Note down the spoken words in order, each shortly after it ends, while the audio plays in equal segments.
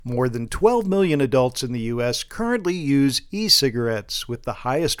More than 12 million adults in the U.S. currently use e-cigarettes, with the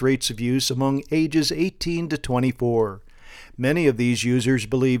highest rates of use among ages 18 to 24. Many of these users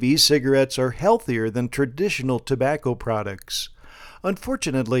believe e-cigarettes are healthier than traditional tobacco products.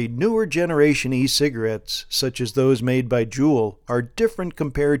 Unfortunately, newer generation e-cigarettes, such as those made by Juul, are different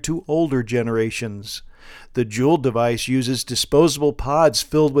compared to older generations. The Juul device uses disposable pods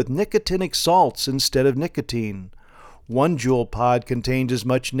filled with nicotinic salts instead of nicotine. One Juul pod contained as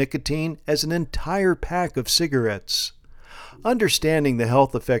much nicotine as an entire pack of cigarettes. Understanding the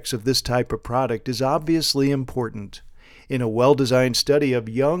health effects of this type of product is obviously important. In a well-designed study of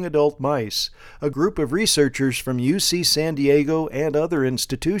young adult mice, a group of researchers from UC San Diego and other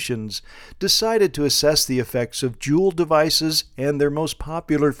institutions decided to assess the effects of Juul devices and their most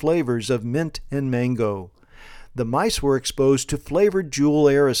popular flavors of mint and mango. The mice were exposed to flavored Juul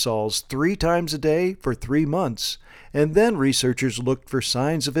aerosols 3 times a day for 3 months, and then researchers looked for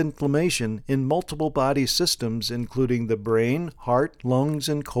signs of inflammation in multiple body systems, including the brain, heart, lungs,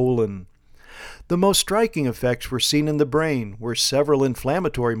 and colon. The most striking effects were seen in the brain, where several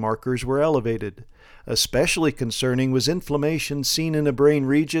inflammatory markers were elevated. Especially concerning was inflammation seen in a brain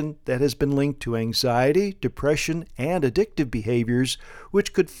region that has been linked to anxiety, depression, and addictive behaviors,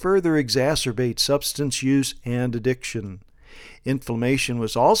 which could further exacerbate substance use and addiction. Inflammation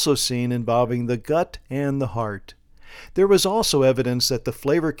was also seen involving the gut and the heart. There was also evidence that the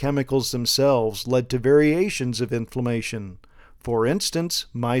flavor chemicals themselves led to variations of inflammation. For instance,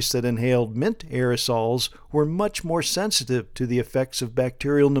 mice that inhaled mint aerosols were much more sensitive to the effects of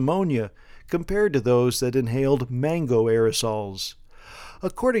bacterial pneumonia compared to those that inhaled mango aerosols.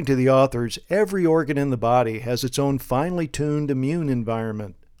 According to the authors, every organ in the body has its own finely tuned immune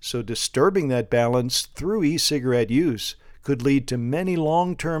environment, so disturbing that balance through e-cigarette use could lead to many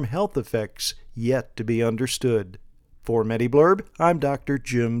long-term health effects yet to be understood. For MediBlurb, I'm Dr.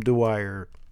 Jim Dwyer.